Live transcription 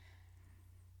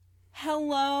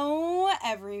Hello,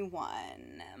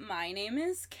 everyone. My name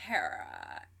is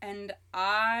Kara, and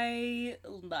I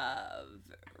love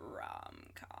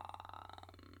rom-coms.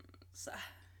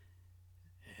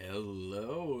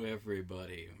 Hello,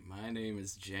 everybody. My name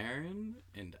is Jaren,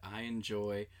 and I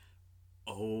enjoy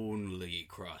only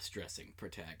cross-dressing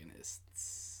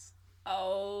protagonists.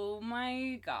 Oh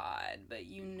my god, but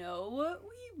you know what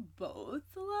we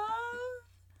both love?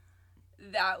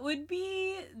 That would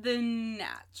be the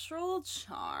natural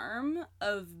charm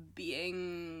of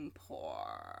being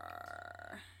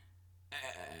poor.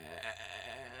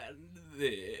 And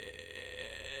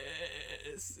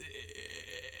this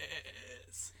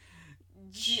is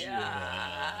Just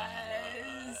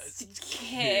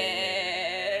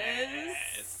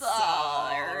kiss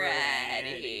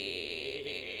already.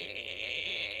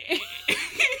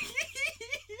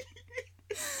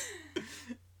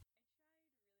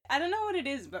 I don't know what it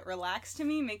is, but relax to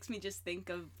me makes me just think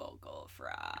of vocal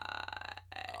fry.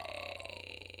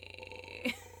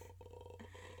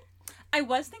 I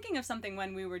was thinking of something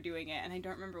when we were doing it, and I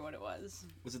don't remember what it was.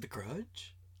 Was it The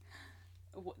Grudge?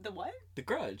 The what? The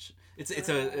Grudge. It's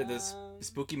this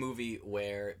spooky movie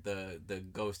where the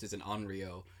ghost is an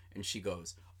Onryo, and she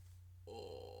goes, oh.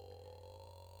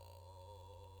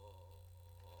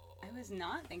 I was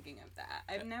not thinking of that.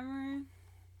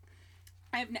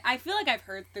 I feel like I've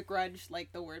heard The Grudge,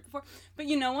 like, the word before. But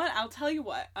you know what? I'll tell you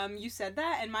what. You said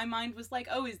that, and my mind was like,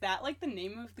 oh, is that, like, the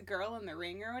name of the girl in The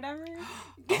Ring or whatever?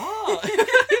 Oh!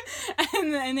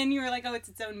 and then you were like, oh, it's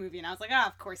its own movie. And I was like,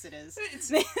 of course it is.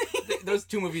 Those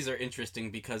two movies are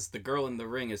interesting because the girl in The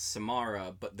Ring is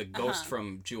Samara, but the ghost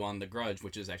from Ju-On the Grudge,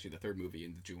 which is actually the third movie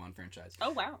in the Ju-On franchise,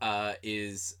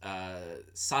 is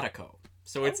Sadako.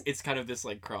 So it's kind of this,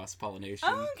 like, cross-pollination.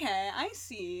 Oh, okay. I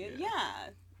see.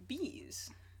 Yeah.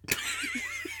 Bees.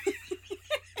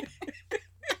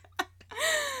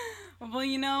 Well,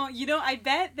 I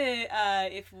bet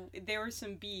that if there were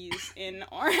some bees in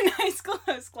Oran High School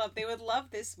Host Club, they would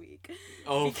love this week.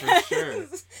 Oh, for sure.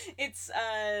 It's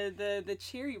the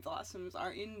cherry blossoms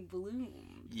are in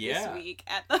bloom this week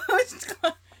at the Host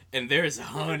Club. And there's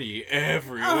honey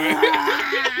everywhere.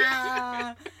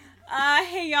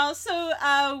 Hey y'all, so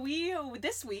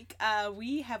this week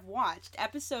we have watched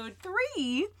episode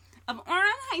 3 of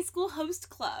Oran High School Host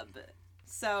Club.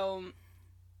 So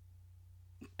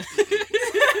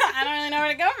I don't really know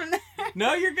where to go from there.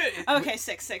 No, you're good. Okay,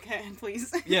 sick,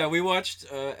 please. Yeah, we watched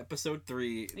episode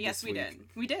 3 Yes, we did.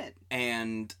 We did.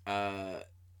 And I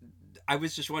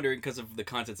was just wondering because of the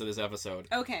contents of this episode.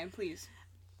 Okay, please.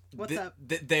 What's up?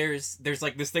 There's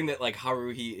like this thing that like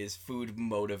Haruhi is food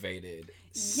motivated.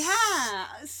 Yeah,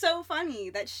 so funny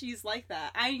that she's like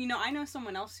that. I know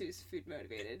someone else who's food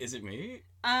motivated. Is it me?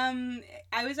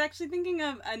 I was actually thinking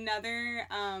of another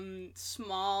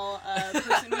small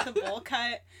person with a bowl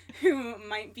cut who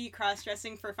might be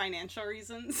cross-dressing for financial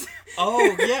reasons.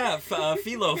 Oh yeah,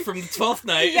 Philo from the 12th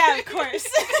Night. Yeah, of course.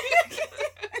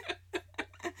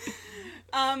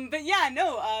 But yeah,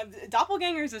 no,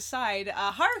 doppelgangers aside,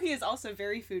 Haruhi is also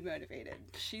very food motivated.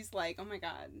 She's like, oh my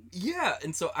god. Yeah,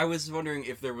 and so I was wondering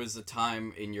if there was a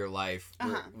time in your life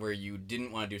where you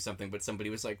didn't want to do something, but somebody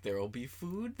was like, there'll be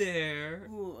food there.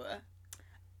 Ooh.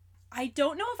 I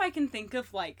don't know if I can think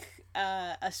of, like,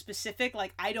 a specific,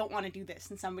 like, I don't want to do this,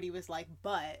 and somebody was like,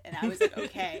 but, and I was like,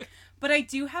 okay. But I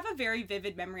do have a very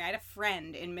vivid memory. I had a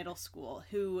friend in middle school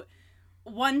who,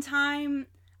 one time...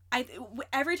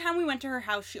 every time we went to her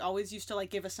house, she always used to, like,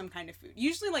 give us some kind of food.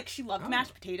 Usually, like, she loved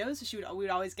mashed potatoes, so we would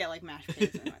always get, like, mashed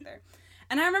potatoes when we went there.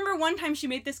 And I remember one time she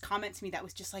made this comment to me that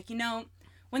was just like,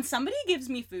 when somebody gives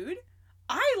me food,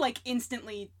 I, like,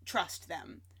 instantly trust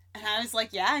them. And I was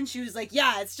like, yeah, and she was like,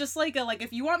 yeah, it's just like,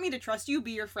 if you want me to trust you,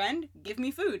 be your friend, give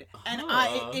me food. And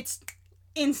it's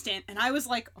instant. And I was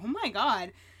like, oh my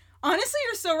god. Honestly,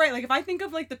 you're so right. Like, if I think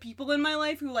of, like, the people in my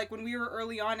life who, like, when we were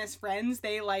early on as friends,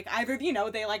 they, like, either,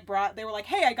 they, like, they were like,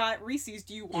 hey, I got Reese's,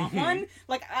 do you want one?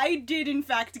 Like, I did, in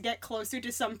fact, get closer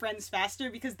to some friends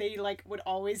faster because they, like, would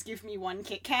always give me one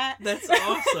Kit Kat. That's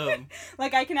awesome.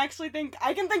 Like, I can think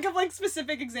of, like,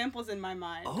 specific examples in my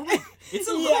mind. Oh, it's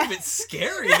a little bit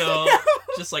scary, though.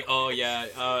 Just like, oh, yeah,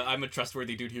 I'm a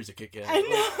trustworthy dude, here's a Kit Kat. I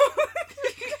know.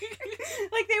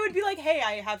 Like, they would be like, hey,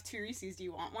 I have 2 Reese's, do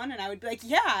you want one? And I would be like,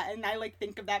 yeah. And I, like,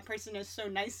 think of that person as so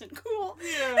nice and cool.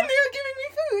 Yeah. And they were giving me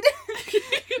food.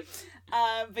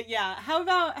 But yeah, how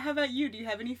about you? Do you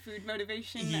have any food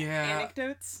motivation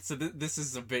anecdotes? So this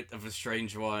is a bit of a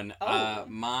strange one. Oh.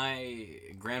 My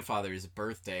grandfather's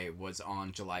birthday was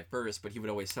on July 1st, but he would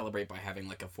always celebrate by having,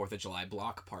 like, a 4th of July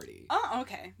block party. Oh,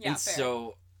 okay. Yeah, and fair.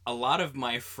 so a lot of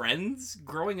my friends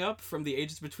growing up from the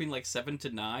ages between like 7 to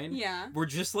 9 were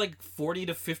just like 40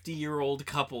 to 50-year-old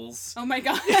couples. Oh my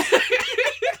god.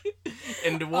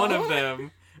 And one of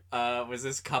them was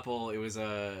this couple. It was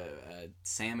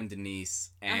Sam and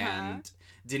Denise, and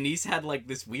Denise had like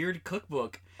this weird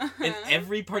cookbook, and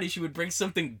every party she would bring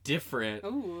something different.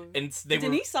 Ooh. And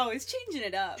Denise always changing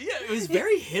it up. Yeah, it was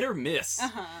very hit or miss.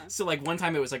 So like one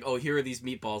time it was like, oh, here are these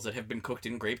meatballs that have been cooked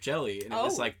in grape jelly, and it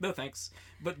was like, no thanks.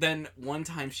 But then one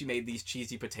time she made these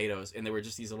cheesy potatoes, and they were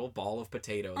just these little ball of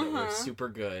potato that were super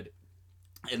good,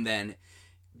 and then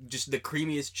just the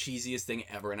creamiest, cheesiest thing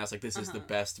ever. And I was like, this is the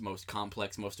best, most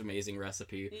complex, most amazing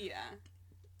recipe. Yeah.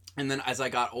 And then as I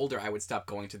got older, I would stop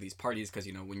going to these parties because,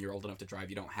 you know, when you're old enough to drive,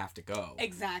 you don't have to go.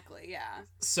 Exactly, yeah.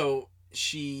 So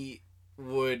she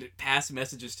would pass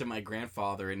messages to my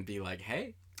grandfather and be like,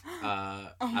 hey, I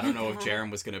don't know if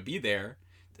Jerem was going to be there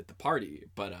at the party,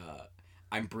 but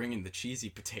I'm bringing the cheesy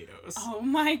potatoes. Oh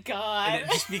my god. And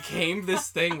it just became this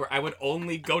thing where I would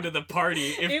only go to the party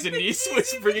if Denise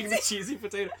was bringing the cheesy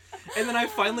potato. And then I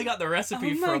finally got the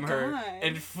recipe from her.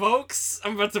 And folks,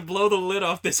 I'm about to blow the lid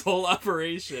off this whole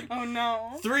operation. Oh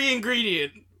no. 3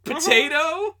 ingredient.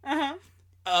 Potato.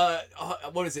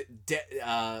 What is it?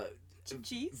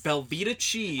 Cheese? Velveeta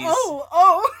cheese.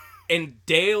 Oh. And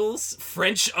Dale's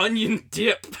French onion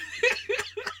dip.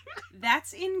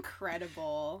 That's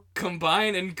incredible.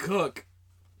 Combine and cook.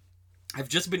 I've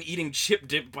just been eating chip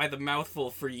dip by the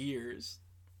mouthful for years.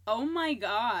 Oh my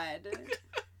god.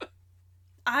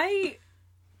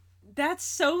 That's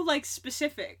so, like,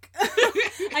 specific.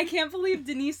 I can't believe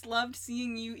Denise loved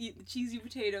seeing you eat the cheesy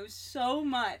potatoes so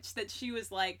much that she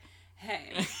was like,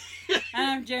 hey, I don't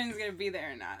know if Jaren's gonna be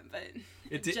there or not,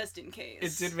 but just in case.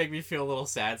 It did make me feel a little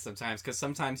sad sometimes, because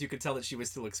sometimes you could tell that she was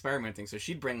still experimenting, so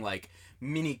she'd bring, like,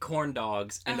 mini corn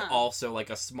dogs and also, like,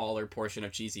 a smaller portion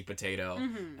of cheesy potato,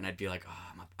 and I'd be like,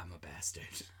 oh, I'm a bastard.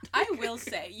 I will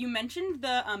say, you mentioned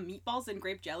the meatballs and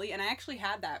grape jelly, and I actually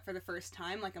had that for the first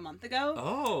time, like, a month ago.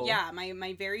 Oh. Yeah,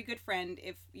 my very good friend,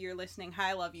 if you're listening,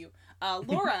 hi, I love you,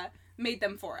 Laura made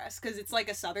them for us, because it's, like,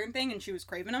 a southern thing, and she was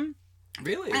craving them.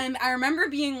 Really? And I remember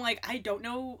being like, I don't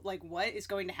know, like, what is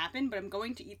going to happen, but I'm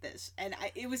going to eat this. And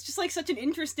it was just, like, such an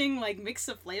interesting, like, mix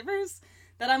of flavors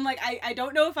that I'm like, I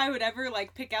don't know if I would ever,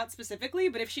 like, pick out specifically,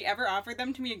 but if she ever offered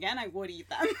them to me again, I would eat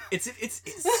them. It's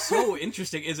so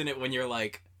interesting, isn't it, when you're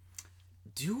like,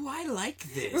 do I like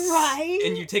this? Right?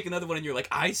 And you take another one and you're like,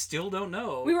 I still don't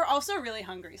know. We were also really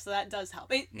hungry, so that does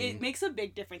help. It makes a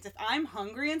big difference. If I'm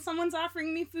hungry and someone's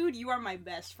offering me food, you are my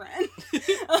best friend.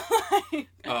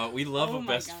 We love a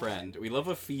best friend. We love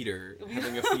a feeder.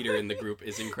 Having a feeder in the group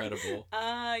is incredible.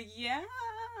 Yeah.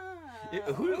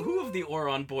 Who of the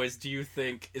Oron boys do you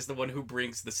think is the one who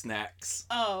brings the snacks?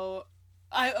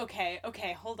 Okay,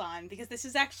 hold on, because this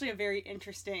is actually a very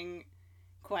interesting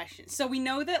question. So we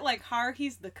know that, like,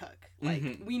 Haruhi's the cook. Like,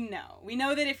 we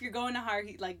know that if you're going to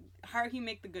Haruhi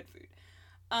make the good food.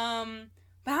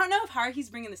 But I don't know if Haruhi's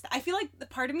bringing the snacks. I feel like the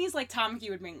part of me is like Tamaki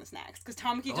would bring the snacks, because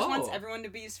Tamaki just wants everyone to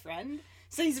be his friend.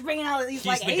 So he's bringing out these,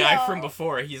 like, he's the guy from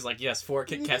before. He's like, yes, 4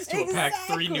 Kit Kats to a pack,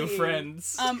 3 new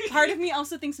friends. Part of me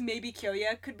also thinks maybe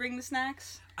Kyoya could bring the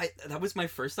snacks. That was my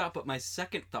first thought, but my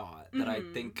second thought that I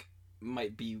think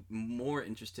might be more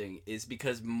interesting is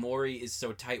because Mori is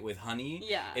so tight with Honey.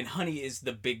 Yeah. And Honey is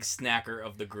the big snacker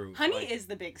of the group. Honey is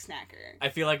the big snacker. I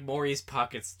feel like Mori's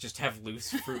pockets just have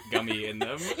loose fruit gummy in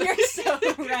them. You're so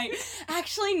right.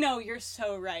 Actually, no, you're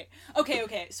so right.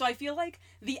 Okay. So I feel like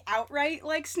the outright,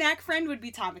 like, snack friend would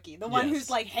be Tamaki. The one who's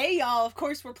like, hey, y'all, of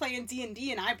course we're playing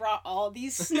D&D and I brought all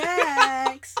these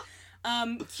snacks.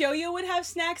 Kyoya would have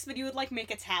snacks, but he would, like,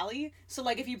 make a tally. So,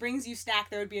 like, if he brings you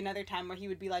snack, there would be another time where he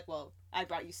would be like, well, I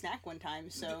brought you snack one time,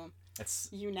 so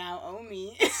you now owe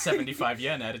me 75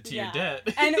 yen added to your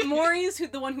debt. And Mori is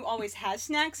the one who always has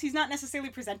snacks. He's not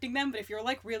necessarily presenting them, but if you're,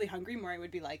 like, really hungry, Mori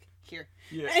would be like, here.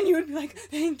 Yeah. And you would be like,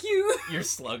 thank you. You're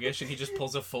sluggish, and he just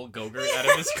pulls a full Go-Gurt out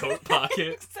of his coat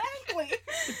pocket. Exactly.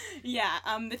 Yeah,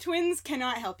 the twins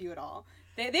cannot help you at all.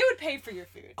 They would pay for your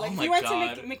food. Like, if you went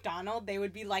to McDonald's, they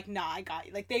would be like, nah, I got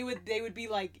you. Like, they would be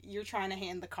like, you're trying to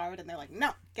hand the card, and they're like,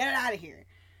 no, get it out of here.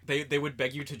 They would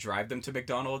beg you to drive them to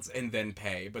McDonald's and then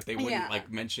pay, but they wouldn't,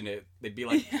 like, mention it. They'd be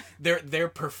like, they're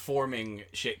performing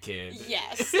shit kid.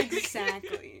 Yes,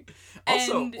 exactly.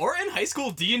 Also, Orin High School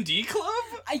D&D Club?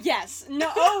 Yes.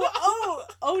 No,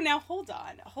 now hold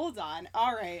on.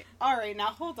 All right, now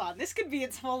hold on. This could be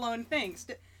its whole own thing.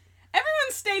 Everyone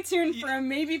stay tuned for a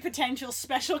maybe potential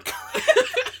special clip.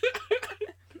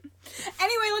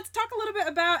 Anyway, talk a little bit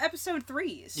about episode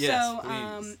 3. Yes,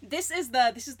 so, this is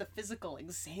the physical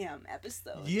exam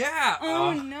episode. Yeah.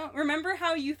 Oh no! Remember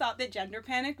how you thought that gender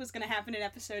panic was going to happen in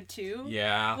episode 2?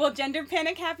 Yeah. Well, gender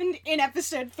panic happened in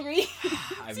episode 3.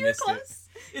 I so missed close.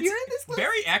 it. You're in this close.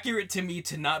 Very accurate to me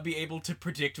to not be able to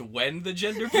predict when the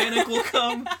gender panic will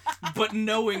come, but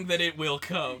knowing that it will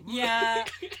come. Yeah.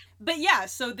 But yeah,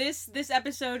 so this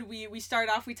episode, we start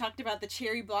off, we talked about the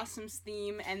Cherry Blossoms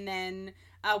theme, and then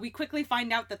we quickly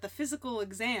find out that the physical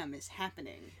exam is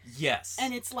happening. Yes.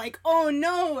 And it's like, oh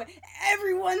no,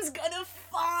 everyone's gonna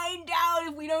find out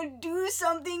if we don't do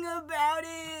something about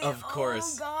it. Of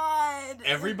course. Oh god.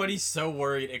 Everybody's so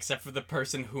worried except for the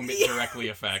person whom it directly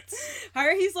affects.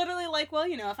 He's literally like, well,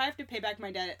 if I have to pay back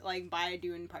my debt, like, by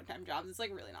doing part-time jobs, it's,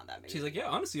 like, really not that big. She's like, yeah,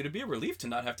 honestly, it'd be a relief to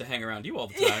not have to hang around you all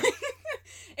the time.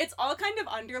 It's all kind of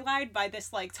underlined by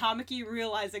this, like, Tamaki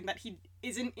realizing that he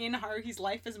isn't in Haruhi's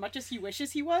life as much as he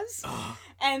wishes he was.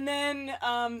 And then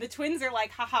the twins are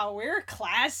like, haha, we're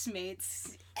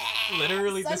classmates.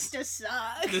 Literally, this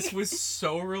was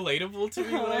so relatable to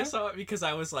me when I saw it, because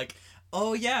I was like,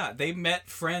 oh yeah, they met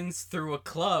friends through a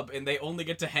club and they only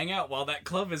get to hang out while that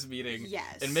club is meeting.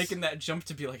 Yes. And making that jump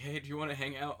to be like, hey, do you want to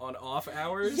hang out on off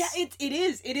hours? Yeah, it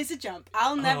is a jump.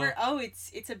 I'll never,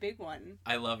 it's a big one.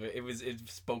 I love it. It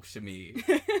spoke to me.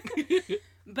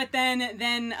 But then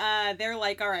they're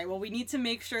like, all right, well, we need to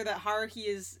make sure that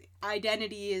Haruhi's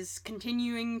identity is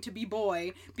continuing to be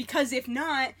boy, because if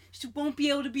not, she won't be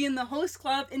able to be in the host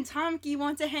club, and Tamaki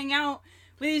wants to hang out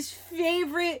with his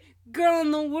favorite girl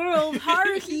in the world,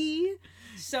 Haruhi.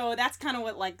 So that's kind of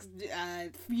what, like,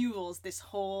 fuels this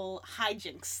whole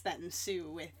hijinks that ensue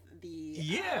with the...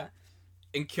 Yeah.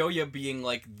 And Kyoya being,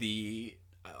 like,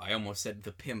 I almost said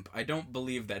the pimp. I don't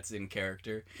believe that's in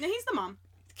character. No, he's the mom.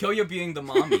 Kyoya being the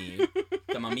mommy.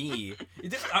 The mommy.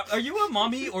 Are you a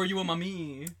mommy or are you a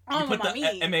mommy? Oh, you put mommy.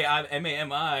 the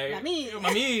M-A-M-I. Mommy.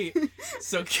 Mommy.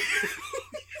 So...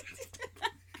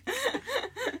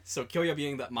 So Kyoya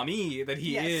being the mommy that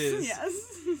he is,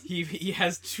 he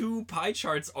has 2 pie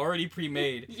charts already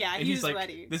pre-made. Yeah, and he's like,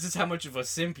 ready. This is how much of a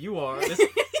simp you are. This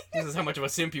is how much of a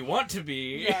simp you want to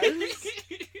be. Yes.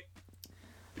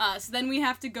 So then we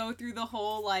have to go through the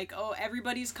whole, like, oh,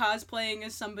 everybody's cosplaying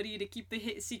as somebody to keep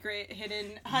the secret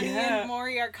hidden. Honey and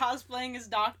Mori are cosplaying as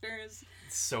doctors.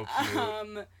 It's so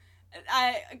cute.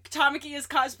 Tamaki is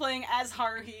cosplaying as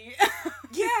Haruhi.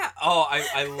 Yeah. Oh,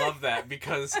 I love that,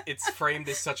 because it's framed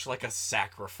as such, like, a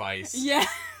sacrifice. Yeah.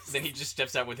 Then he just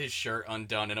steps out with his shirt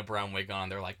undone and a brown wig on.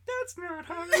 They're like, that's not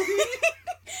Haruhi.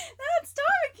 That's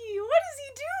Tamaki. What is he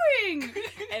doing?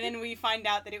 And then we find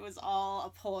out that it was all a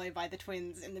ploy by the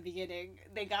twins in the beginning.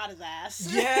 They got his ass.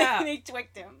 Yeah. They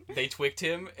twicked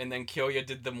him. And then Kyoya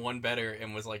did them one better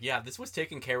and was like, yeah, this was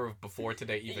taken care of before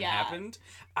today even happened.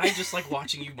 I just like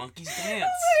watching you monkeys dance.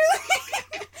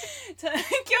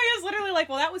 Kyoya's literally like,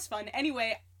 well, that was fun.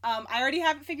 Anyway, I already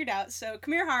have it figured out, so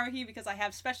come here, Haruhi, because I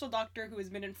have special doctor who has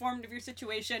been informed of your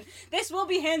situation. This will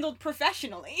be handled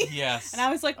professionally. Yes. And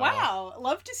I was like, wow,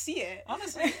 love to see it.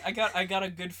 Honestly, I got a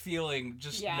good feeling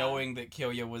just knowing that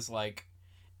Kyoya was like,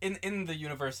 in the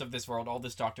universe of this world, all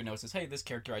this doctor knows is, hey, this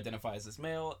character identifies as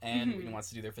male and wants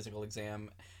to do their physical exam,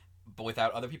 but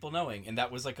without other people knowing. And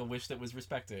that was like a wish that was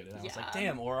respected. And I was like,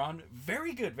 damn, Oran,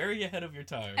 very good, very ahead of your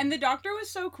time. And the doctor was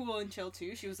so cool and chill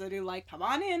too. She was literally like, come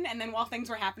on in. And then while things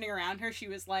were happening around her, she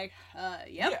was like,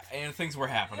 yep. Yeah, and things were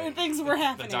happening.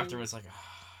 The doctor was like,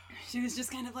 she was just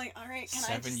kind of like, all right, can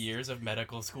 7 years of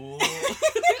medical school.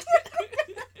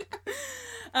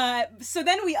 So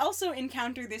then we also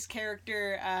encounter this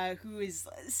character who is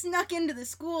snuck into the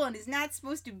school and is not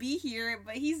supposed to be here,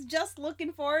 but he's just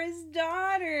looking for his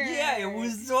daughter. Yeah, it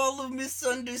was all a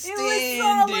misunderstanding.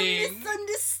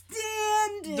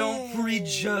 Don't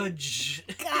prejudge.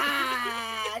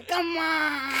 God, come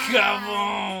on. Come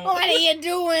on. What are you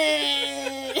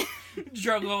doing?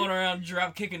 Going around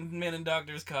drop kicking men in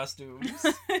doctors' costumes.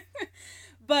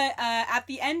 But at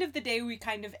the end of the day, we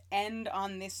kind of end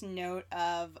on this note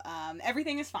of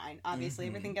everything is fine. Obviously,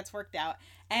 everything gets worked out.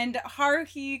 And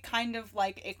Haruhi kind of,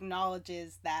 like,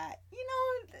 acknowledges that,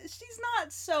 she's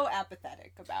not so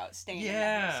apathetic about staying in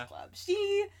the host club.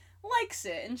 She likes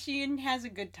it, and she has a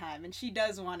good time, and she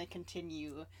does want to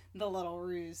continue the little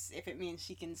ruse if it means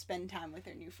she can spend time with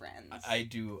her new friends. I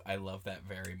do. I love that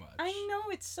very much. I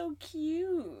know, it's so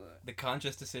cute. The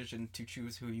conscious decision to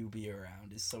choose who you be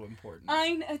around is so important.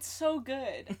 It's so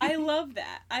good. I love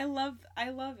that. I love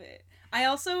it. I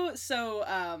also,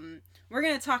 we're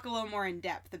going to talk a little more in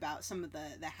depth about some of the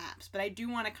haps, but I do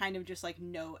want to kind of just, like,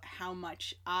 note how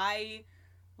much I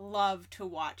love to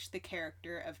watch the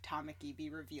character of Tamaki be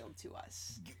revealed to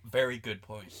us. Very good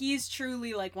point. He's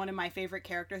truly, like, one of my favorite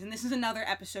characters, and this is another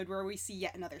episode where we see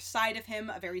yet another side of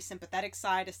him, a very sympathetic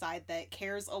side, a side that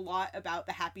cares a lot about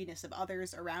the happiness of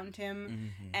others around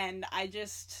him, and I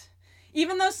just...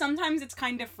 Even though sometimes it's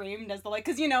kind of framed as the, like,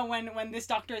 because, you know, when this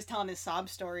doctor is telling his sob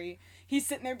story, he's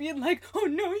sitting there being like, oh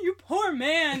no, you poor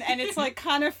man, and it's, like,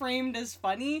 kind of framed as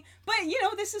funny, but, you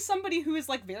know, this is somebody who is,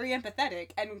 like, very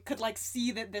empathetic, and could, like,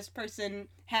 see that this person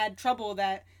had trouble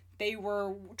that they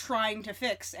were trying to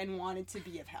fix and wanted to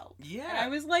be of help. Yeah. And I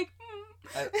was like,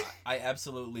 I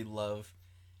absolutely love...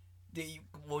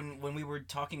 When we were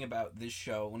talking about this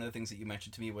show, one of the things that you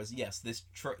mentioned to me was, yes, this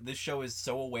show is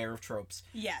so aware of tropes.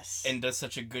 Yes. And does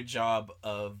such a good job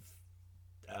of,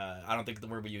 I don't think the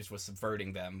word we used was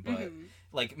subverting them, but,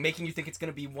 like, making you think it's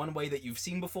going to be one way that you've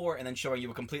seen before, and then showing you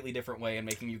a completely different way, and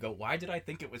making you go, why did I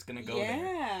think it was going to go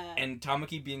there? And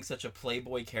Tamaki being such a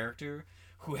playboy character,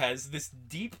 who has this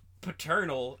deep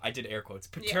paternal, I did air quotes,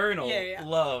 paternal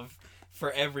love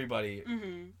for everybody.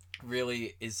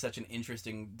 Really is such an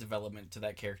interesting development to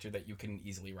that character that you can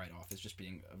easily write off as just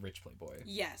being a rich playboy.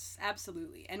 Yes,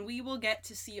 absolutely. And we will get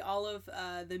to see all of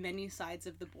the many sides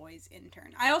of the boys in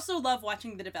turn. I also love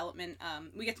watching the development.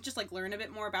 We get to just, like, learn a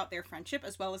bit more about their friendship,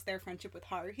 as well as their friendship with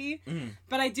Haruhi.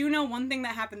 But I do know one thing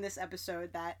that happened this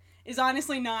episode that is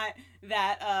honestly not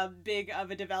that big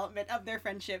of a development of their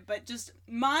friendship, but just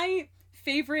my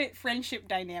favorite friendship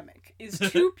dynamic is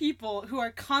two people who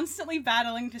are constantly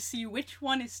battling to see which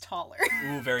one is taller.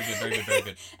 Ooh, very good, very good, very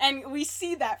good. And we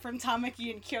see that from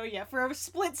Tamaki and Kyoya. For a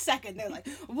split second, they're like,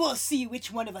 we'll see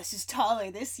which one of us is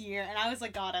taller this year. And I was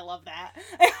like, God, I love that.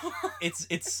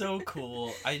 It's so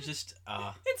cool. I just,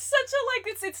 It's such a,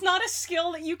 like, it's not a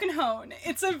skill that you can hone.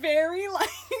 It's a very, like...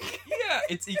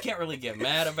 Yeah, you can't really get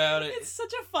mad about it. It's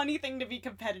such a funny thing to be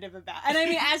competitive about. And I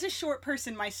mean, as a short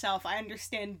person myself, I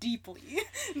understand deeply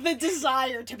the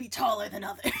desire to be taller than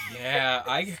others. Yeah,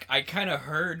 I kind of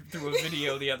heard through a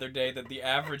video the other day that the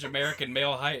average American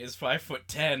male height is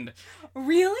 5'10".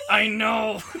 Really? I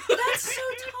know. That's so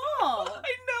tall.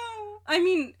 I know. I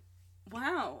mean,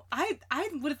 wow. I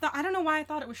would have thought. I don't know why I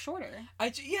thought it was shorter.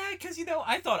 Yeah, because, you know,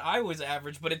 I thought I was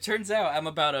average, but it turns out I'm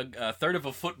about a third of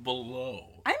a foot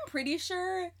below. I'm pretty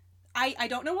sure. I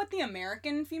don't know what the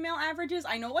American female average is.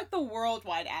 I know, like, the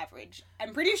worldwide average.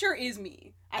 I'm pretty sure is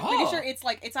me. I'm pretty sure it's,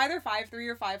 like, it's either 5'3"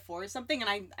 or 5'4" or something,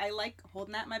 and I like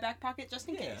holding that in my back pocket just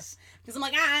in case. Because I'm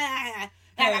like,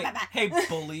 Hey,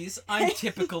 bullies, I'm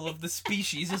typical of the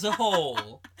species as a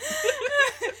whole.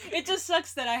 It just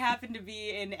sucks that I happen to be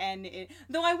in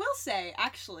though I will say,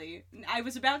 actually, I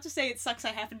was about to say it sucks I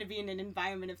happen to be in an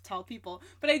environment of tall people,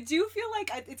 but I do feel like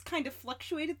it's kind of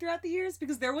fluctuated throughout the years,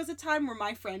 because there was a time where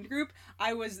my friend group,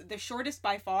 I was the shortest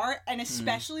by far, and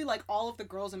especially, like, all of the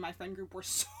girls in my friend group were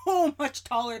so much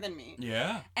taller than me.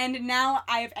 Yeah. And now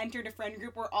I have entered a friend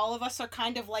group where all of us are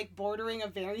kind of, like, bordering a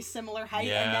very similar height,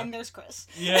 and then there's Chris.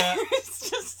 Yeah. It's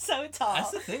just so tall.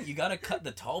 That's the thing. You gotta cut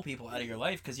the tall people out of your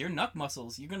life, because your knuck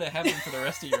muscles, you're gonna have them for the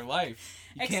rest of your life.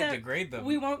 You can't degrade them.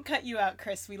 We won't cut you out,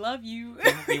 Chris. We love you.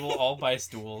 We will all buy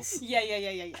stools. Yeah.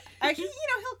 Actually,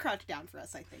 he'll crouch down for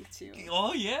us, I think, too.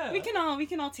 Oh, yeah. We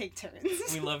can all take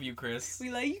turns. We love you, Chris.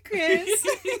 We love you, Chris.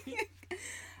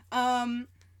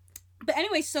 But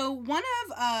anyway, so one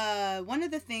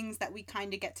of the things that we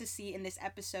kind of get to see in this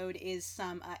episode is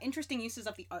some interesting uses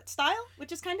of the art style,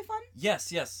 which is kind of fun.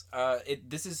 Yes.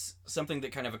 This is something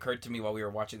that kind of occurred to me while we were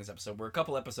watching this episode. We're a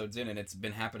couple episodes in, and it's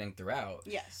been happening throughout.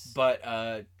 Yes. But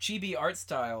chibi art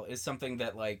style is something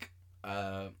that, like,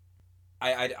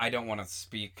 I don't want to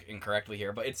speak incorrectly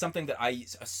here, but it's something that I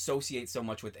associate so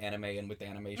much with anime and with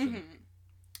animation.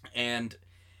 And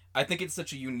I think it's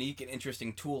such a unique and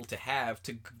interesting tool to have,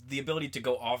 to the ability to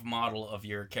go off model of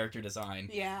your character design.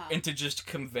 Yeah. And to just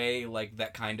convey, like,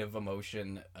 that kind of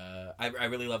emotion. I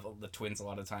really love the twins a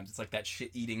lot of times. It's like that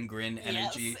shit-eating grin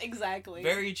energy. Yes, exactly.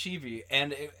 Very chibi.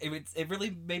 And it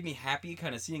really made me happy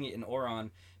kind of seeing it in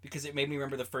Ouran, because it made me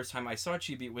remember the first time I saw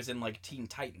chibi was in, like, Teen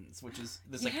Titans, which is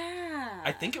this, like,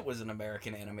 I think it was an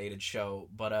American animated show,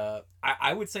 but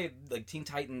I would say, like, Teen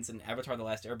Titans and Avatar: The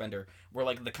Last Airbender were,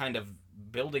 like, the kind of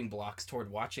building blocks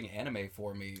toward watching anime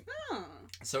for me.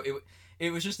 So it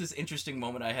was just this interesting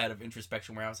moment I had of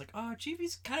introspection where I was like, oh,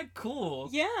 chibi's kind of cool.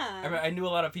 Yeah. I knew a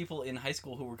lot of people in high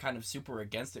school who were kind of super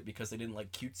against it because they didn't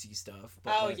like cutesy stuff.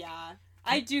 But, yeah.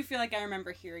 I do feel like I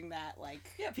remember hearing that, like,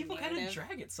 people kind of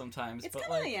drag it sometimes. It's but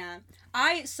kind of, like... yeah.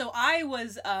 I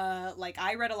was,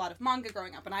 I read a lot of manga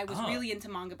growing up, and I was really into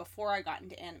manga before I got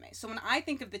into anime. So when I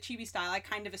think of the chibi style, I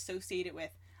kind of associate it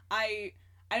with,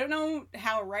 I don't know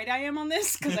how right I am on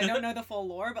this because I don't know the full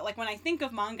lore, but like when I think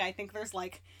of manga, I think there's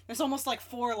almost like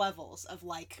 4 levels of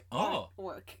like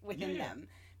artwork within them,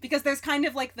 because there's kind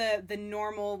of like the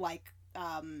normal like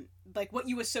what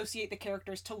you associate the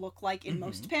characters to look like in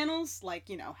most panels, like,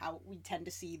 you know, how we tend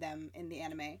to see them in the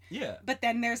anime. Yeah. But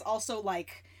then there's also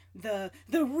like the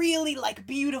really like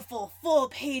beautiful full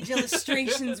page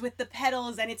illustrations with the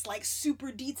petals, and it's like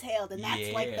super detailed, and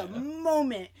that's like the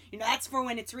moment, you know, that's for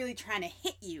when it's really trying to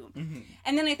hit you.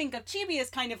 And then I think of Chibi as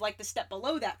kind of like the step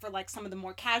below that for like some of the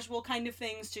more casual kind of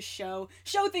things to show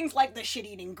things like the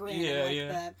shit-eating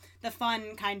grin, the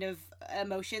fun kind of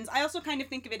emotions. I also kind of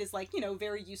think of it as like, you know,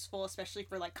 very useful, especially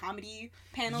for like comedy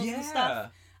panels and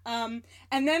stuff. And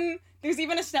then there's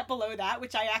even a step below that,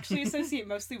 which I actually associate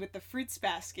mostly with the Fruits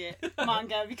Basket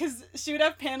manga, because she would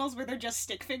have panels where they're just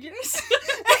stick figures.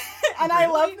 And really? I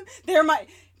love them.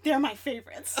 They're my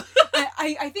favorites.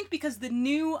 I think because the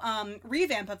new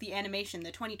revamp of the animation,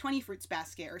 the 2020 Fruits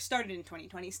Basket, or started in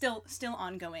 2020, still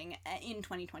ongoing in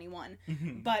 2021.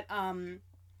 But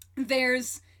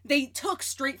they took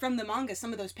straight from the manga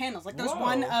some of those panels. Like, there's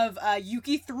one of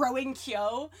Yuki throwing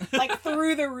Kyo, like,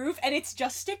 through the roof, and it's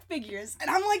just stick figures. And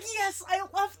I'm like, yes, I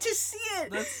love to see it!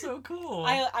 That's so cool.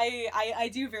 I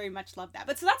do very much love that.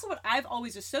 But so that's what I've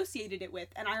always associated it with,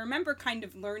 and I remember kind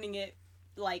of learning it,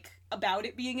 like, about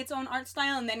it being its own art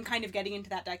style, and then kind of getting into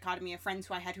that dichotomy of friends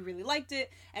who I had who really liked it,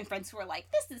 and friends who were like,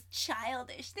 this is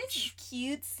childish, this is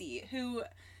cutesy, who...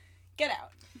 Get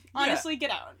out. Honestly,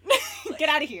 get out. Get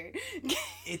out of here.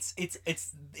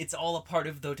 It's all a part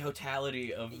of the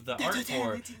totality of the art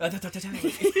form.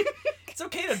 It's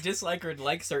okay to dislike or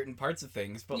like certain parts of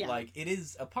things, but like, it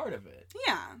is a part of it.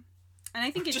 Yeah. And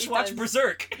I think just watch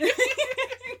Berserk.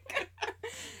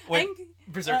 Wait,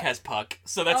 Berserk has Puck,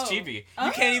 so that's Chibi.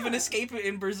 You can't even escape it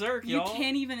in Berserk, y'all. You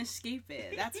can't even escape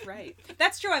it. That's right.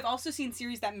 That's true. I've also seen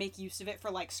series that make use of it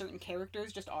for like certain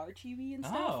characters, just are Chibi and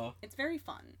stuff. It's very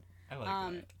fun. I like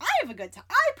that. I have a good time.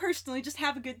 I personally just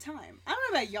have a good time. I don't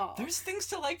know about y'all. There's things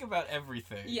to like about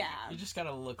everything. Yeah. You just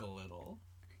gotta look a little.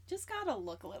 Just gotta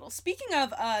look a little. Speaking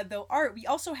of the art, we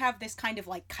also have this kind of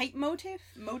like kite motif.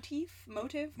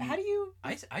 How do you?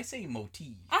 I say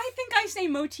motif. I think I say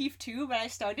motif too, but I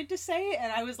started to say it,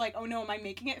 and I was like, oh no, am I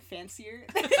making it fancier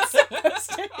than it's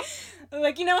supposed to?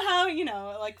 Like, you know how, you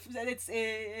know, like it's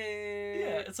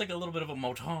yeah, it's like a little bit of a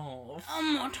motif. A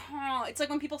motif. It's like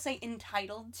when people say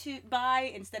entitled to by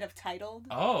instead of titled.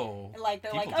 Oh. Like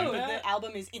they're like, oh, the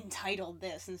album is entitled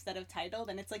this instead of titled,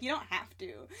 and it's like, you don't have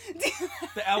to.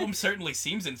 The album certainly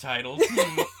seems entitled.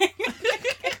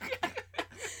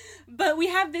 But we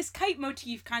have this kite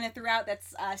motif kind of throughout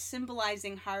that's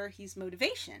symbolizing Haruhi's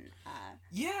motivation.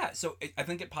 Yeah, so I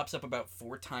think it pops up about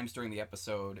 4 times during the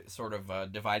episode, sort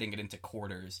of dividing it into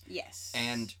quarters. Yes.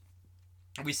 And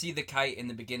we see the kite in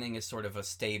the beginning as sort of a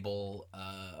stable,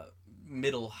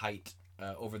 middle height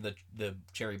over the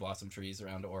cherry blossom trees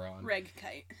around Oron. Reg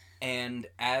kite. And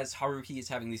as Haruhi is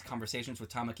having these conversations with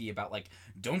Tamaki about, like,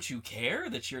 don't you care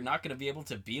that you're not going to be able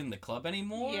to be in the club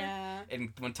anymore? Yeah.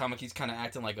 And when Tamaki's kind of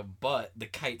acting like a butt, the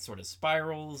kite sort of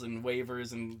spirals and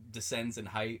wavers and descends in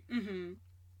height. Mm-hmm.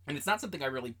 And it's not something I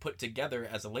really put together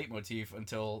as a leitmotif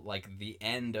until, like, the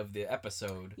end of the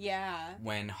episode. Yeah.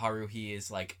 When Haruhi is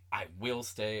like, I will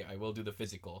stay, I will do the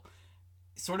physical.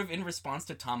 Sort of in response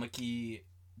to Tamaki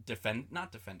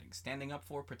standing up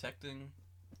for, protecting...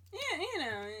 Yeah, you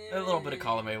know. A little bit of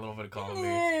column A, a little bit of column B.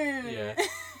 Yeah.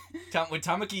 When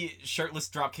Tamaki shirtless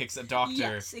dropkicks a doctor.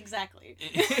 Yes, exactly.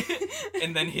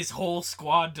 And then his whole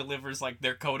squad delivers, like,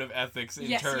 their code of ethics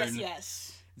in turn.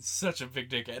 Yes. It's such a big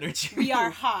dick energy. We are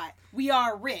hot. We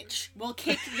are rich. We'll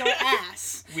kick your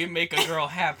ass. We make a girl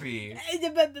happy.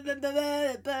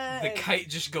 The kite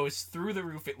just goes through the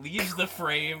roof. It leaves the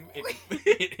frame.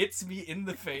 It hits me in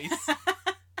the face.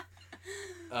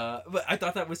 But I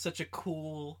thought that was such a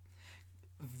cool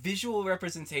visual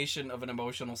representation of an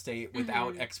emotional state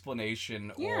without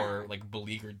explanation or, like,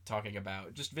 beleaguered talking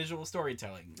about. Just visual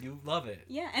storytelling. You love it.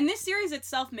 Yeah, and this series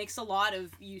itself makes a lot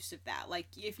of use of that. Like,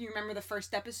 if you remember the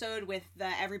first episode with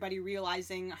everybody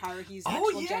realizing Haruhi's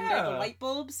actual gender, the light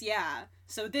bulbs,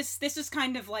 So this is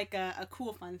kind of like a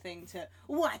cool, fun thing to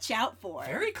watch out for.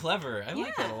 Very clever. I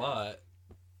like that a lot.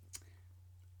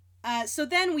 So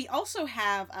then we also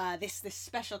have this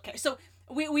special character. So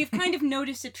we've kind of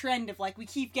noticed a trend of, like, we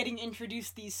keep getting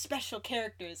introduced these special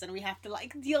characters, and we have to,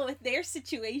 like, deal with their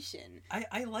situation.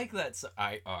 I like that. So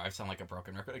I sound like a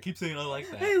broken record. I keep saying I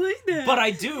like that. I like that. But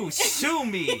I do. Sue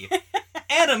me.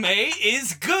 Anime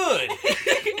is good.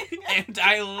 And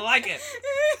I like it.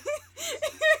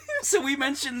 So we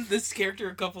mentioned this character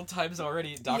a couple times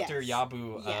already, Dr.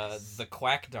 Yabu, the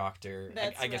quack doctor.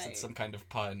 I guess it's some kind of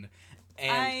pun.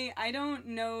 And I don't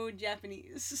know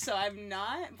Japanese, so I'm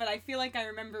not, but I feel like I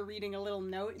remember reading a little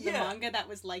note in the manga that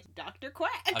was like, Dr.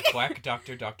 Quack. A quack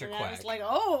doctor, Dr. And Quack. I was like,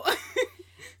 oh.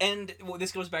 And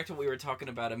this goes back to what we were talking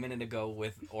about a minute ago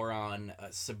with Ouran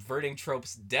subverting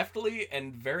tropes deftly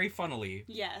and very funnily.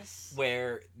 Yes.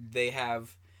 Where they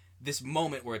have this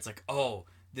moment where it's like, oh,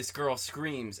 this girl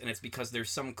screams, and it's because there's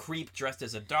some creep dressed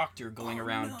as a doctor going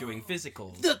around doing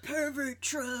physicals. The pervert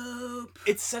trope.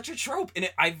 It's such a trope, and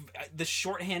the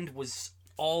shorthand was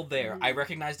all there. I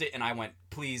recognized it, and I went,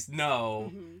 please,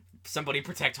 no. Somebody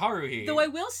protect Haruhi. Though I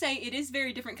will say it is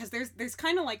very different, because there's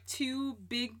kind of like two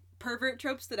big pervert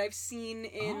tropes that I've seen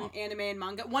in anime and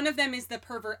manga. One of them is the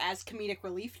pervert as comedic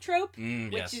relief trope,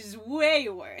 which is way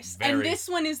worse. And this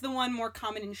one is the one more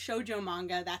common in shoujo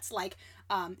manga that's like,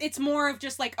 it's more of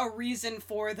just like a reason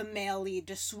for the male lead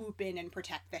to swoop in and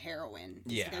protect the heroine.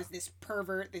 Yeah. There's this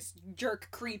pervert, this jerk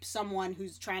creep, someone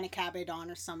who's trying to cabin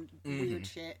on or some weird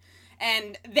shit.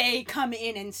 And they come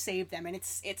in and save them. And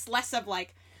it's less of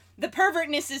like, the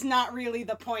pervertness is not really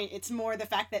the point. It's more the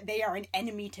fact that they are an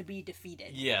enemy to be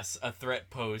defeated. Yes, a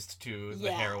threat posed to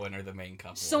the heroine or the main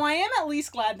couple. So I am at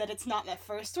least glad that it's not the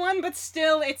first one, but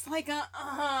still, it's like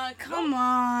come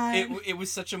on. It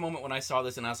was such a moment when I saw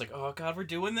this, and I was like, oh god, we're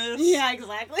doing this? Yeah,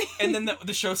 exactly. And then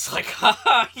the show's like,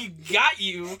 haha, he got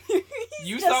you.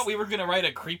 You thought we were going to write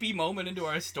a creepy moment into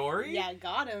our story? Yeah,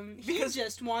 got him. Because he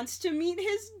just wants to meet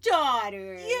his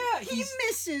daughter. Yeah, he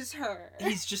misses her.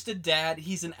 He's just a dad.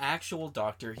 He's an actual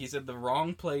doctor. He's in the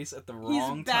wrong place at the wrong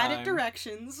time. He's bad at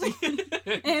directions.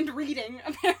 And reading,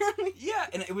 apparently. Yeah,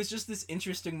 and it was just this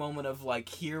interesting moment of, like,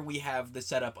 here we have the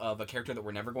setup of a character that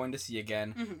we're never going to see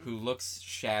again, who looks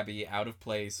shabby, out of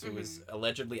place, who is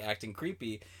allegedly acting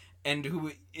creepy, and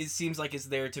who it seems like is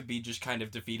there to be just kind of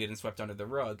defeated and swept under the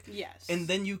rug. Yes. And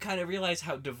then you kind of realize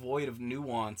how devoid of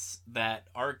nuance that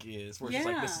arc is, where it's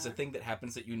like, this is a thing that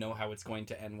happens that you know how it's going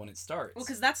to end when it starts. Well,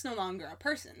 because that's no longer a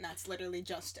person. That's literally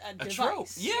just a device. Trope.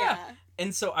 Yeah.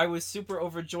 And so I was super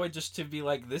overjoyed just to be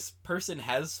like, this person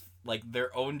has, like,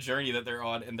 their own journey that they're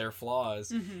on and their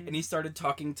flaws. And he started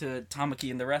talking to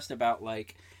Tamaki and the rest about,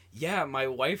 like, yeah, my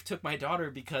wife took my daughter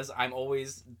because I'm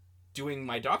always doing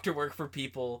my doctor work for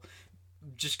people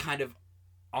just kind of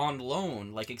on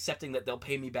loan, like accepting that they'll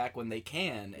pay me back when they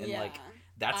can, and like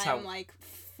that's how like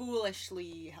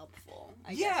foolishly helpful.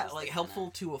 I guess guess like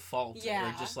helpful to a fault,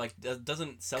 or just like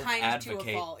doesn't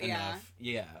self-advocate enough.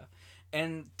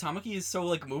 And Tamaki is so,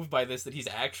 like, moved by this that he's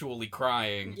actually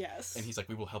crying. Yes. And he's like,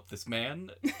 we will help this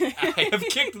man. I have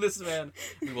kicked this man.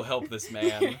 We will help this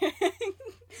man.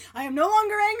 I am no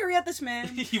longer angry at this man.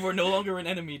 You are no longer an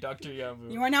enemy, Dr.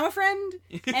 Yabu. You are now a friend.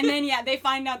 And then, they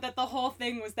find out that the whole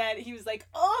thing was that he was like,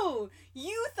 oh,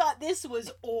 you thought this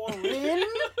was Ouran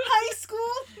High School?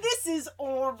 This is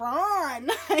Ouran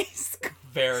High School.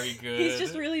 Very good. He's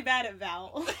just really bad at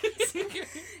vowels.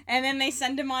 And then they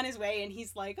send him on his way, and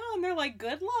he's like, oh, and they're like,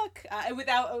 good luck.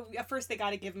 At first they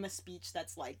gotta give him a speech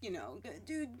that's like, you know,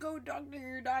 dude, go talk to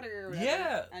your daughter. Or whatever.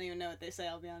 Yeah. I don't even know what they say,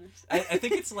 I'll be honest. I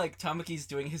think it's like Tamaki's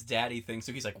doing his daddy thing,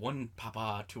 so he's like, one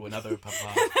papa to another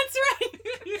papa. That's right.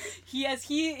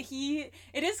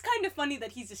 It is kind of funny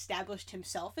that he's established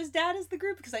himself as dad as the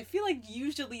group, because I feel like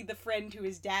usually the friend who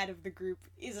is dad of the group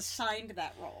is assigned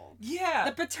that role. Yeah.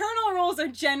 The paternal roles are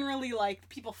generally like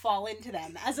people fall into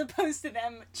them, as opposed to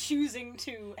them choosing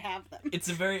to have them. It's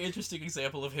a very interesting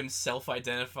example of him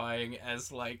self-identifying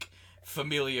as like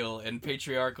familial and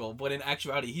patriarchal, but in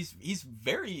actuality he's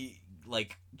very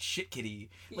like shit kitty.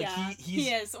 Like he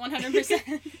is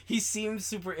 100%. He seems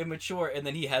super immature, and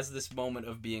then he has this moment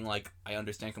of being like, I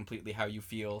understand completely how you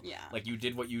feel. Yeah. Like, you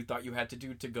did what you thought you had to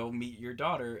do to go meet your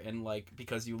daughter, and like,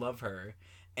 because you love her.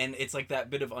 And it's like that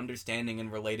bit of understanding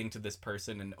and relating to this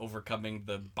person and overcoming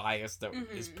the bias that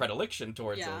is predilection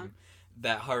towards him.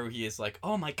 That Haruhi is like,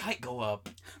 oh, my kite go up.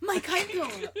 My kite go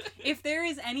up. If there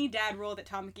is any dad role that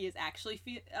Tamaki is actually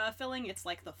filling, it's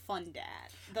like the fun dad.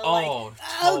 The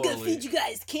I'll go feed you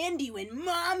guys candy when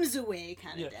mom's away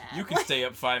kind of dad. You can stay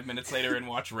up 5 minutes later and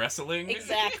watch wrestling.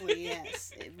 Exactly,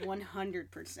 yes.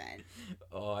 100%.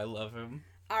 Oh, I love him.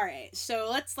 All right, so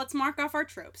let's mark off our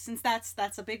tropes, since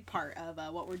that's a big part of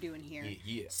what we're doing here.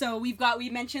 Yeah. So we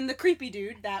mentioned the creepy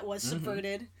dude that was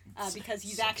subverted because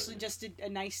he's actually just a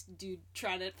nice dude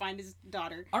trying to find his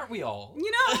daughter. Aren't we all?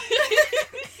 You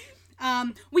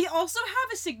know. We also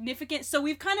have a significant, so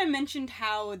we've kind of mentioned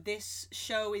how this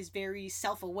show is very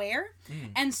self-aware,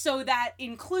 and so that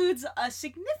includes a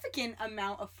significant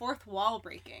amount of fourth wall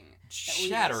breaking.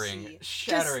 Shattering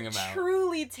amount.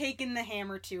 Truly taking the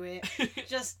hammer to it.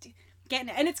 Just getting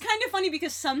it. And it's kind of funny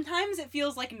because sometimes it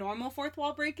feels like normal fourth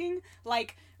wall breaking,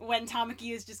 like when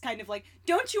Tamaki is just kind of like,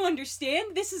 don't you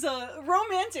understand? This is a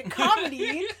romantic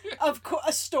comedy of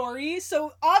a story,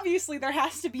 so obviously there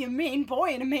has to be a main boy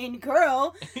and a main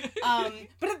girl.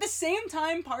 But at the same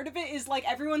time, part of it is like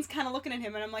everyone's kind of looking at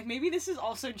him, and I'm like, maybe this is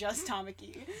also just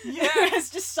Tamaki. Yeah. Who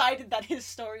has decided that his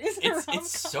story is a rom-com.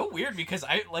 It's so weird because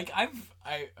I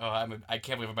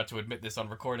can't believe I'm about to admit this on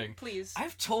recording. Please.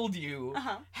 I've told you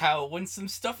how when some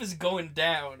stuff is going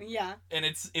down, and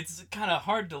it's kind of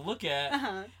hard to look at,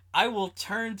 I will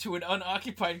turn to an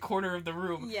unoccupied corner of the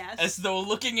room, as though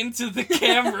looking into the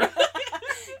camera.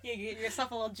 You get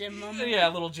yourself a little gym moment. Yeah,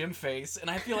 a little gym face, and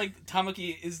I feel like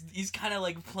Tamaki he's kind of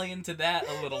like playing to that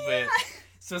a little bit.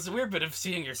 So it's a weird bit of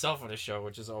seeing yourself on a show,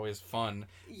 which is always fun.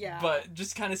 Yeah. But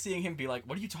just kind of seeing him be like,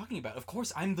 what are you talking about? Of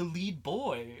course, I'm the lead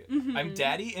boy. I'm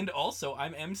daddy, and also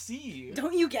I'm MC.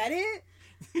 Don't you get it?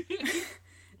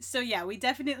 So yeah, we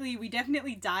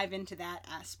definitely dive into that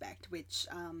aspect, which,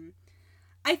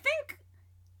 I think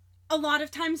a lot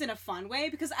of times in a fun way,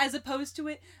 because as opposed to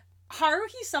it,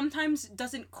 Haruhi sometimes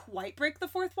doesn't quite break the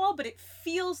fourth wall, but it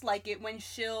feels like it when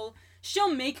she'll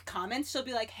make comments. She'll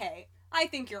be like, hey, I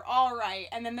think you're all right.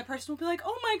 And then the person will be like,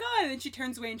 oh my god. And then she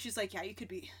turns away and she's like, yeah, you could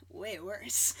be way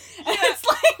worse. And it's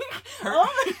like...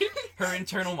 Her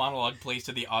internal monologue plays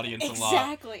to the audience a lot.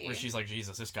 Exactly. Where she's like,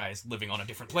 Jesus, this guy is living on a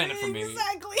different planet from me.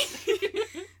 Exactly.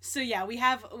 So yeah, we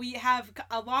have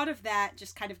a lot of that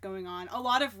just kind of going on. A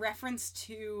lot of reference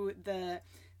to the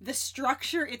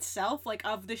structure itself, like,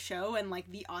 of the show and,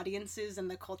 like, the audiences and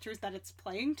the cultures that it's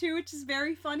playing to, which is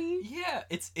very funny. Yeah,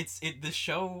 the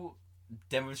show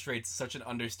demonstrates such an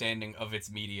understanding of its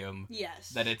medium. Yes.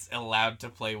 That it's allowed to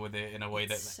play with it in a way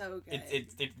it's so good.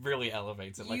 It really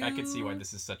elevates it. Like, I can see why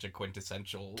this is such a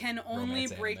quintessential can only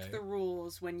break anime. the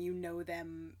rules when you know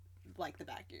them like the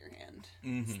back of your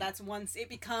hand. So that's once it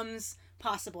becomes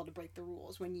possible to break the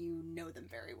rules when you know them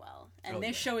very well. And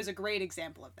this show is a great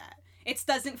example of that. It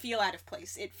doesn't feel out of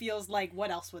place. It feels like,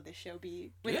 what else would this show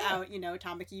be without,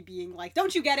 Tamaki being like,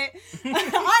 don't you get it?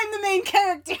 I'm the main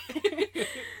character.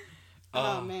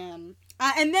 Oh, man.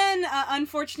 And then,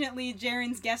 unfortunately,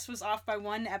 Jaren's guess was off by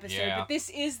one episode, but this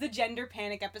is the gender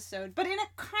panic episode, but in a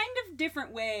kind of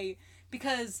different way,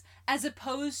 because as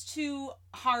opposed to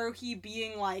Haruhi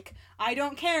being like, I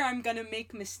don't care, I'm gonna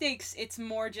make mistakes, it's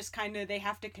more just kind of, they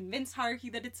have to convince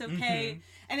Haruhi that it's okay,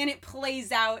 and then it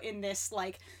plays out in this,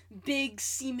 like, big,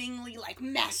 seemingly, like,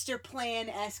 master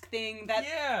plan-esque thing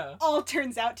that all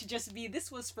turns out to just be,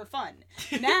 this was for fun.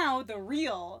 Now, the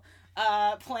real...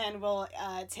 plan will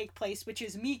take place, which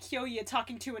is me, Kyoya,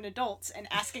 talking to an adult and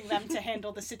asking them to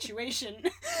handle the situation.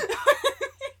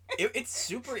 It's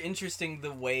super interesting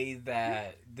the way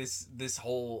that this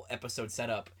whole episode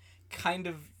setup kind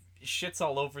of shits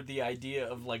all over the idea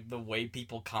of, like, the way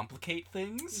people complicate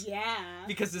things. Yeah.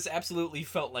 Because this absolutely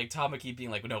felt like Tamaki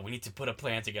being like, no, we need to put a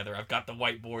plan together. I've got the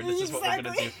whiteboard. This is what we're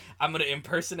gonna do. I'm gonna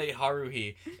impersonate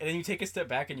Haruhi. And then you take a step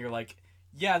back and you're like,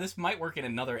 yeah, this might work in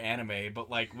another anime, but,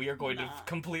 like, we are going to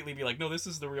completely be like, no, this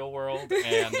is the real world,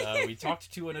 and we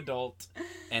talked to an adult,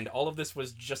 and all of this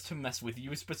was just to mess with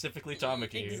you specifically,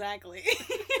 Tamaki. Exactly.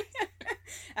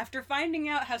 After finding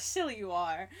out how silly you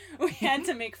are, we had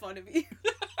to make fun of you.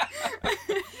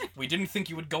 We didn't think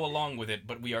you would go along with it,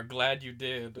 but we are glad you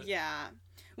did. Yeah.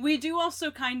 We do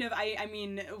also kind of, I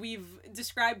mean, we've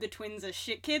described the twins as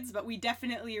shit kids, but we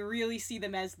definitely really see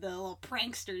them as the little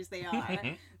pranksters they are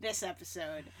this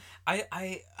episode.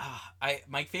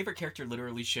 My favorite character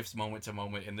literally shifts moment to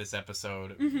moment in this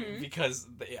episode because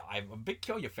I'm a big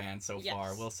Kyoya fan so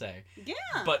far, we'll say. Yeah.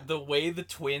 But the way the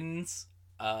twins,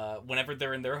 whenever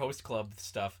they're in their host club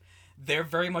stuff, they're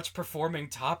very much performing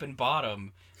top and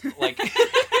bottom. Like...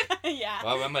 Yeah.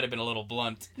 Well, that might have been a little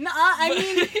blunt. No,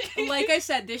 I mean, like I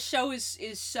said, this show is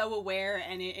so aware,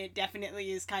 and it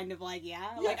definitely is kind of like,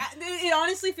 like, it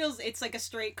honestly feels, it's like a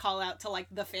straight call out to, like,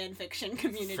 the fan fiction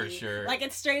community. For sure. Like,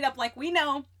 it's straight up like, we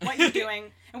know what you're doing,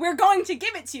 and we're going to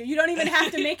give it to you. You don't even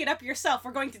have to make it up yourself.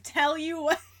 We're going to tell you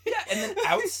what... Yeah, and then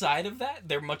outside of that,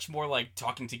 they're much more, like,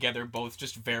 talking together, both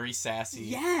just very sassy.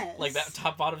 Yes. Like, that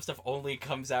top-bottom stuff only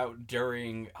comes out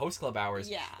during host club hours.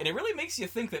 Yeah. And it really makes you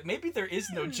think that maybe there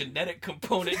is no genetic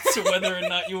component to whether or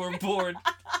not you were born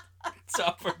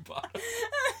top or bottom.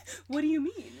 What do you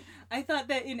mean? I thought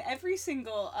that in every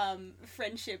single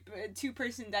friendship,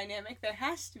 two-person dynamic, there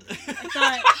has to be. I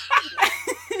thought...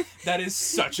 That is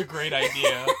such a great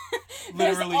idea.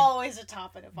 Literally, there's always a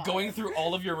top and a bottom. Going through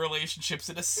all of your relationships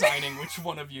and assigning which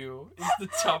one of you is the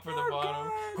top or the bottom.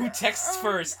 God. Who texts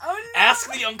first? Oh, no.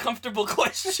 Ask the uncomfortable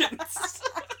questions.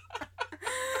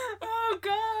 Oh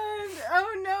god.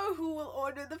 Oh no, who will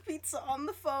order the pizza on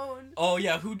the phone. Oh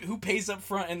yeah, who pays up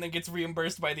front and then gets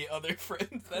reimbursed by the other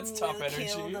friend? That's top energy.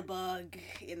 Kill the bug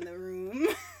in the room.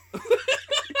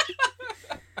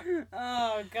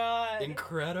 Oh god.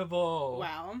 Incredible.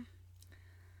 Wow.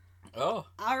 Oh.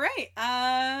 All right.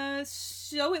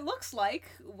 So it looks like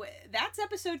that's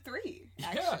episode 3.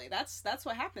 Actually, yeah. That's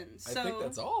what happens. So I think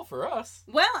that's all for us.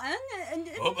 Well,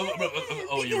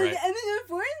 you're right.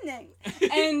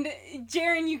 And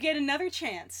Jaren, you get another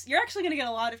chance. You're actually gonna get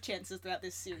a lot of chances throughout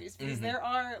this series because there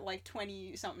are like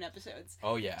 20 something episodes.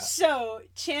 Oh yeah. So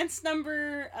chance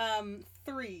number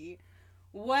 3.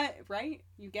 What? Right?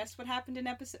 You guessed what happened in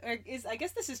episode. I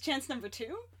guess this is chance number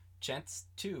 2. Chance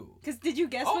 2. Because did you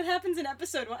guess what happens in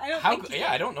episode 1? I don't think you did.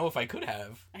 I don't know if I could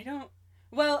have. I don't.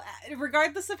 Well,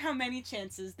 regardless of how many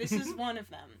chances, this is one of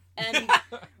them. And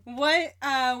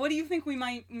what do you think we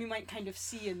might kind of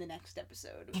see in the next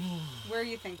episode? Where are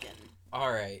you thinking?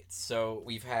 All right, so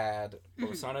we've had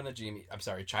Osana Najimi. I'm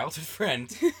sorry, childhood friend.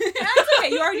 That's okay.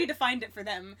 You already defined it for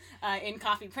them in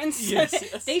Coffee Prince. So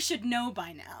yes. They should know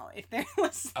by now if they're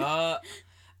listening.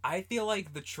 I feel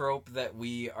like the trope that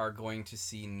we are going to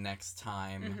see next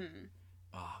time.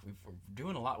 We're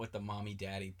doing a lot with the mommy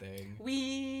daddy thing.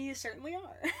 We certainly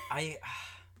are. I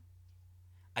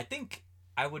think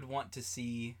I would want to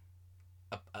see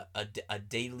a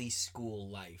daily school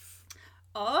life.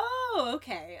 Oh,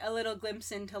 okay. A little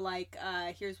glimpse into, like,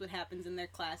 here's what happens in their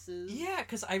classes. Yeah,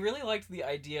 because I really liked the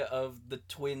idea of the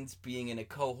twins being in a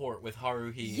cohort with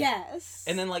Haruhi. Yes.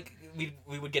 And then, like, we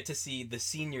would get to see the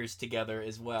seniors together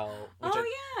as well.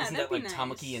 Isn't that, like, nice.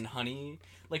 Tamaki and Honey?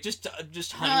 Like, just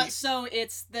Honey. So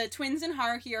it's the twins and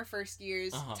Haruhi are first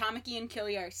years, Tamaki and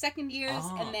Kilya are second years,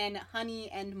 and then Honey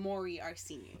and Mori are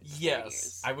seniors.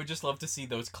 Yes. I would just love to see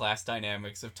those class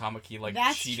dynamics of Tamaki, like,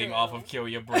 cheating off of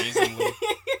Kilya brazenly.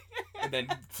 And then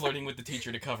flirting with the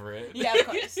teacher to cover it. Yeah, of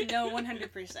course. No,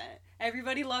 100%.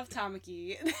 Everybody loved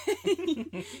Tamaki.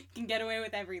 Can get away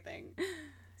with everything.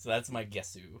 So that's my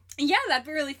Gesu. Yeah, that'd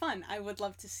be really fun. I would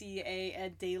love to see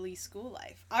a daily school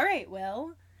life. All right,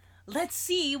 well, let's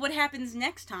see what happens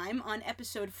next time on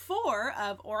episode 4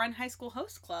 of Ouran High School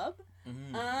Host Club.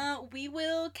 We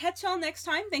will catch y'all next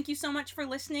time. Thank you so much for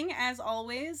listening, as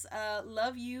always.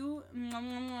 Love you.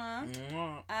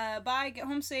 Bye. Get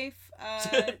home safe.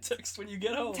 Text when you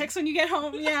get home. Text when you get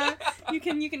home. Yeah. You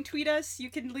can tweet us. You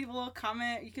can leave a little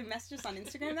comment. You can message us on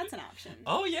Instagram. That's an option.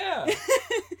 Oh yeah.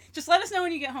 Just let us know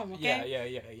when you get home. Okay.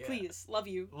 Yeah. Please. Love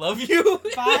you. Love you.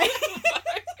 Bye.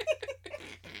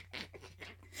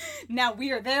 Now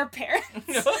we are their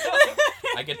parents.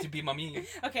 I get to be mommy.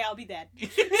 Okay, I'll be dad.